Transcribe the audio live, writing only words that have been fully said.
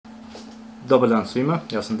Dobar dan svima,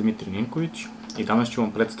 ja sam Dimitrij Ninković i danas ću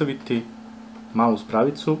vam predstaviti malu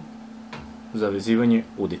spravicu za vezivanje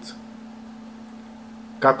udica.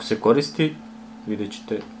 Kako se koristi, vidjet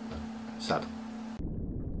ćete sada.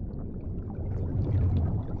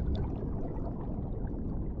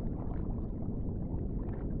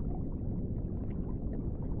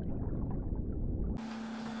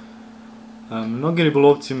 Mnogi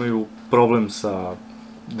ribolovci imaju problem sa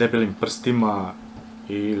debelim prstima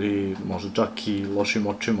ili možda čak i lošim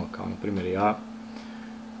očima, kao na primjer ja,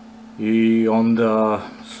 i onda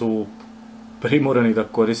su primorani da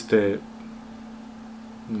koriste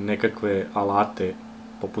nekakve alate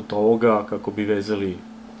poput ovoga kako bi vezali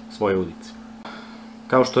svoje udice.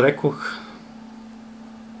 Kao što rekoh,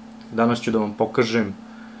 danas ću da vam pokažem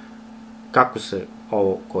kako se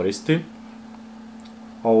ovo koristi.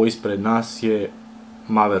 Ovo ispred nas je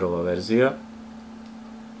Maverova verzija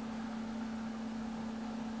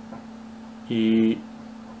i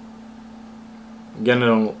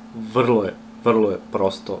generalno vrlo je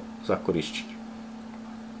prosto za korišćenje.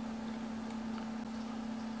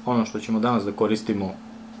 Ono što ćemo danas da koristimo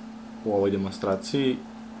u ovoj demonstraciji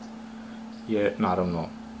je naravno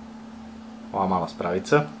ova mala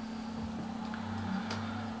spravica.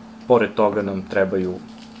 Pored toga nam trebaju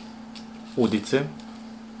udice,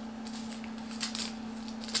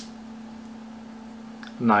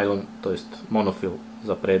 najlon, to jest monofil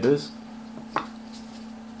za predvez,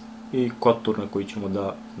 i kotur na koji ćemo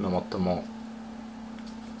da namotamo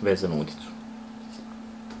vezanu udicu.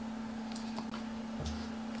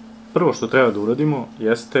 Prvo što treba da uradimo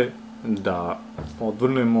jeste da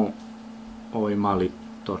odvrnemo ovaj mali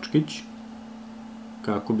točkić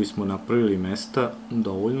kako bismo napravili mesta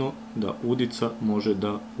dovoljno da udica može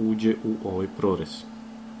da uđe u ovaj prorez.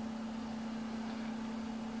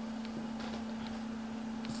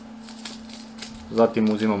 Zatim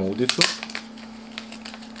uzimamo udicu.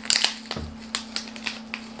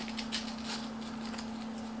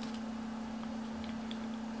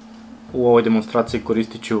 U ovoj demonstraciji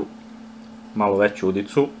koristit ću malo veću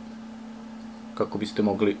udicu kako biste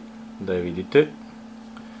mogli da je vidite.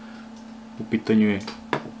 U pitanju je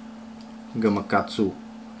Gamakatsu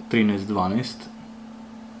 1312.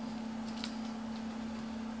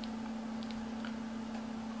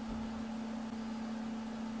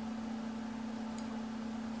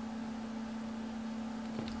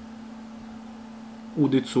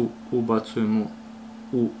 Udicu ubacujemo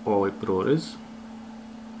u ovaj prorez.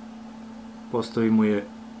 Postavimo je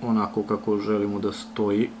onako kako želimo da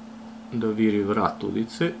stoji, da viri vrat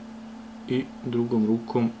udice, i drugom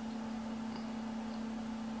rukom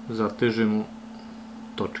zatežemo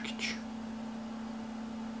točkić.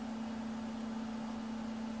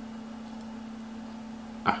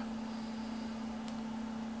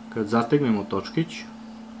 Kad zategnemo točkić,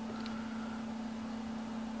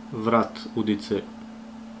 vrat udice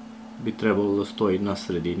bi trebalo da stoji na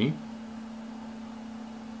sredini.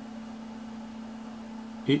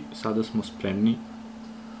 I sada smo spremni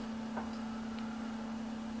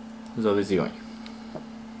za vezivanje.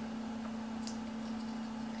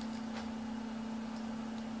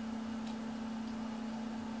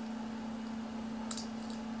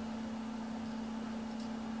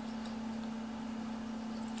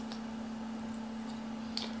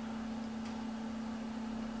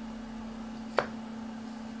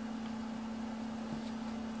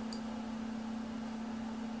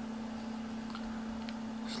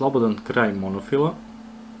 Slobodan kraj monofila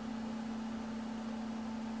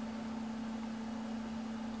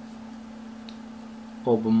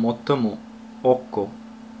obmotamo oko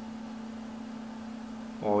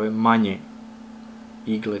ove manje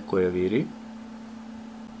igle koja viri.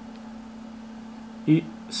 I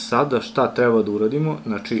sada šta treba da uradimo?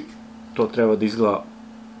 Znači, to treba da izgleda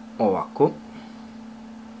ovako.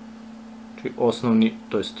 Znači, osnovni,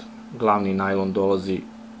 to jest glavni najlon dolazi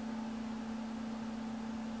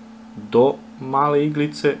do male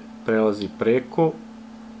iglice, prelazi preko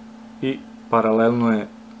i paralelno je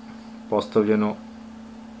postavljeno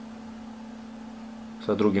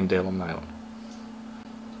sa drugim delom najlona.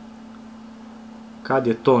 Kad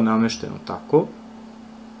je to namešteno tako,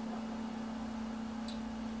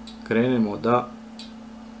 krenemo da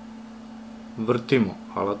vrtimo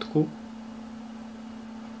alatku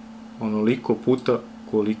onoliko puta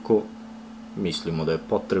koliko mislimo da je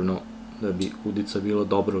potrebno da bi udica bila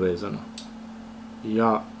dobro vezana.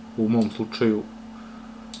 Ja u mom slučaju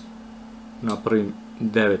napravim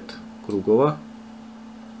 9 krugova.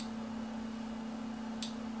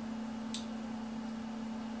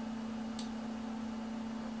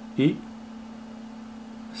 I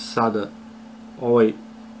sada ovaj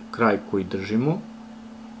kraj koji držimo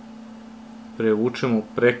prevučemo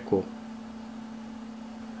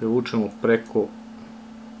preko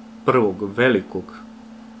prvog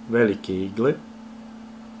velike igle,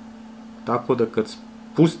 tako da kad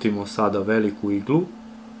spustimo sada veliku iglu,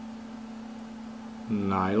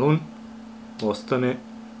 najlon ostane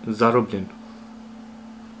zarobljen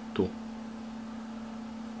tu.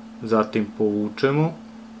 Zatim povučemo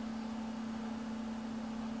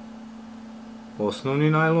osnovni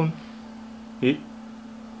najlon i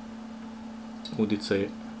udica je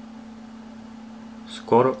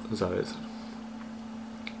skoro zavezana.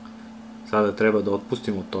 Sada treba da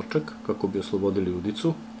otpustimo točak kako bi oslobodili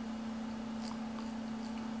udicu.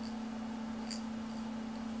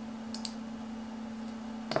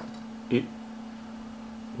 I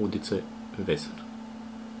udica je vezana.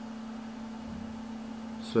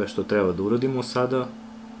 Sve što treba da uradimo sada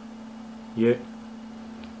je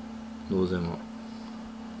da uzmemo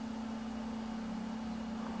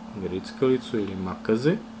grickalicu ili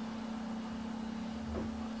makaze,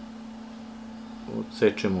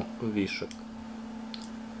 odsečemo višak.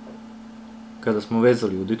 Kada smo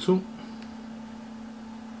vezali udicu,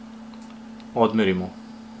 odmerimo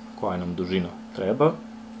koja nam dužina treba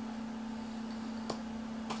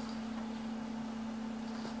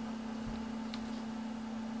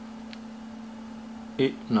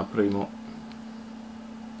i napravimo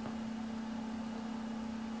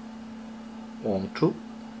omču.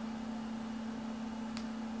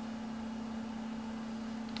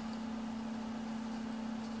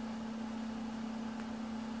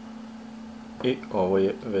 I ovo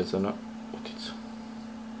je vezana udica.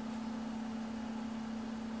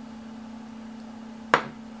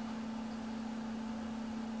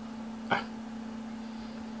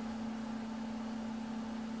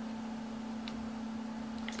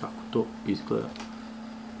 Kako to izgleda?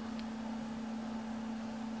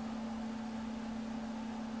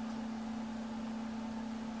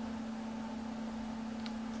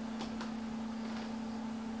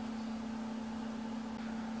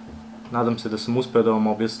 Nadam se da sam uspeo da vam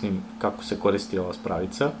objasnim kako se koristi ova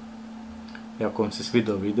spravica. I ako vam se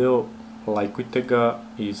svidao video, lajkujte ga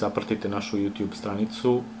i zapratite našu YouTube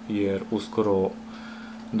stranicu, jer uskoro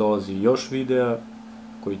dolazi još videa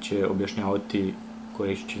koji će objašnjavati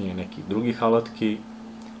korišćenje nekih drugih alatki.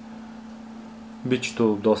 Biće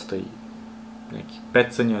tu dosta i nekih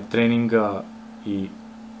pecanja, treninga i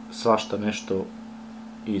svašta nešto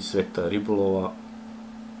iz sveta ribolova,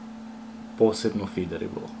 posebno feeder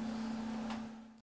ribolova.